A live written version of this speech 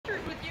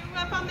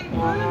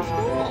Vernon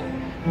School.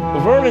 The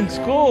Vernon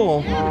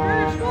School? Yeah, the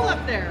Vernon School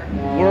up there.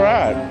 Where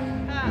at?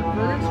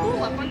 Vernon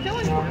School up on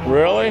Killingworth.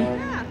 Really?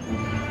 Yeah.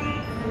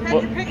 Had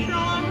your picture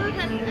all over it,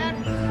 had the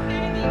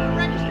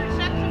registered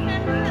sex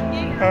offender, and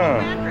gave your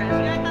home address.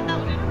 Yeah, I thought that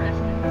was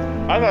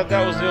interesting. I thought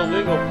that was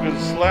illegal because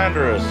it's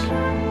slanderous. I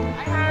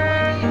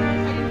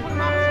didn't put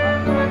them on the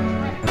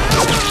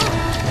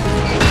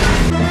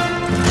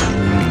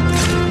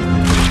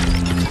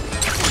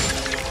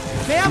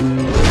Ma'am?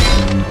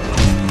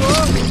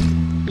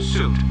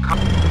 Suit.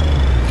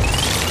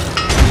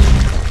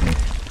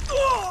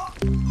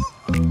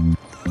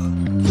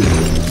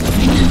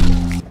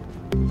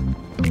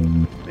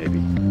 Maybe.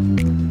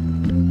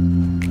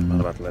 I'm not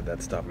about to let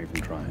that stop me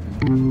from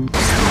trying.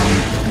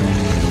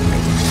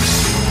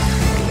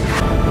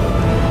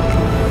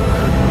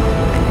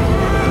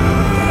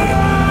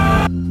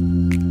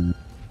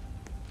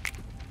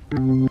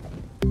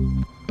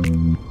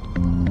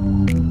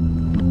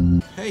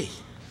 Hey.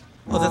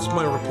 Oh, that's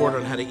my report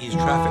on how to ease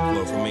traffic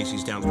flow from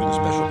Macy's down through the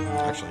special.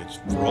 Actually, it's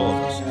for all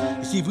of us.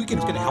 You see, if we can,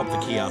 it's going to help the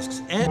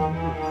kiosks and...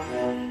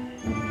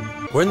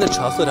 We're in the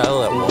chocolate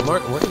aisle at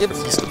Walmart. We're gonna get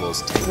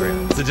Feastables, 10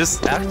 grand. So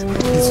just act.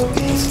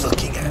 He's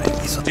looking at it.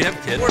 Do you have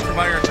a kid? We're for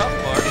buying our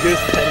chocolate bar. Here's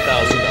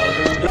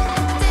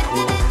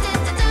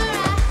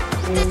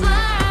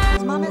 $10,000.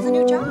 His mom has a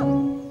new job.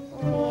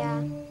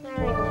 Yeah, I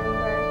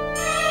remember.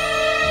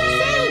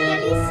 Say,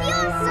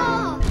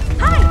 delicioso!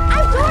 Hi,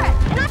 I'm Dora,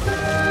 and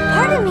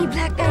Pardon me,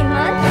 Black Guy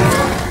Man.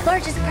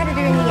 Large is a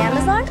predator in the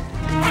Amazon.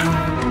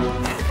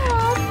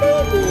 Aw,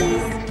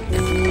 babies.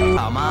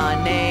 Come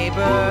on,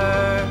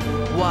 neighbor,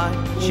 what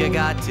you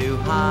got to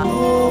hide?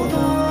 Hold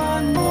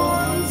on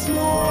once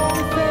more,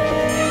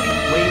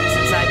 babe. Waits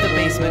inside the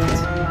basement.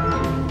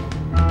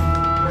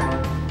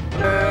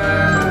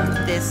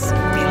 This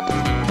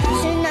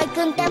Sunod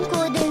kong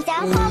tamko dun sa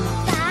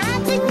hoppa.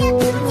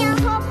 Tunya,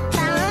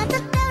 hoppa.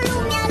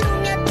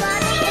 Lumya,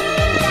 body.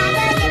 Engkau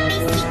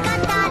lebih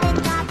kata dan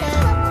kata.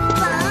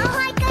 Hoppa,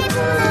 hai kay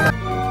bunga.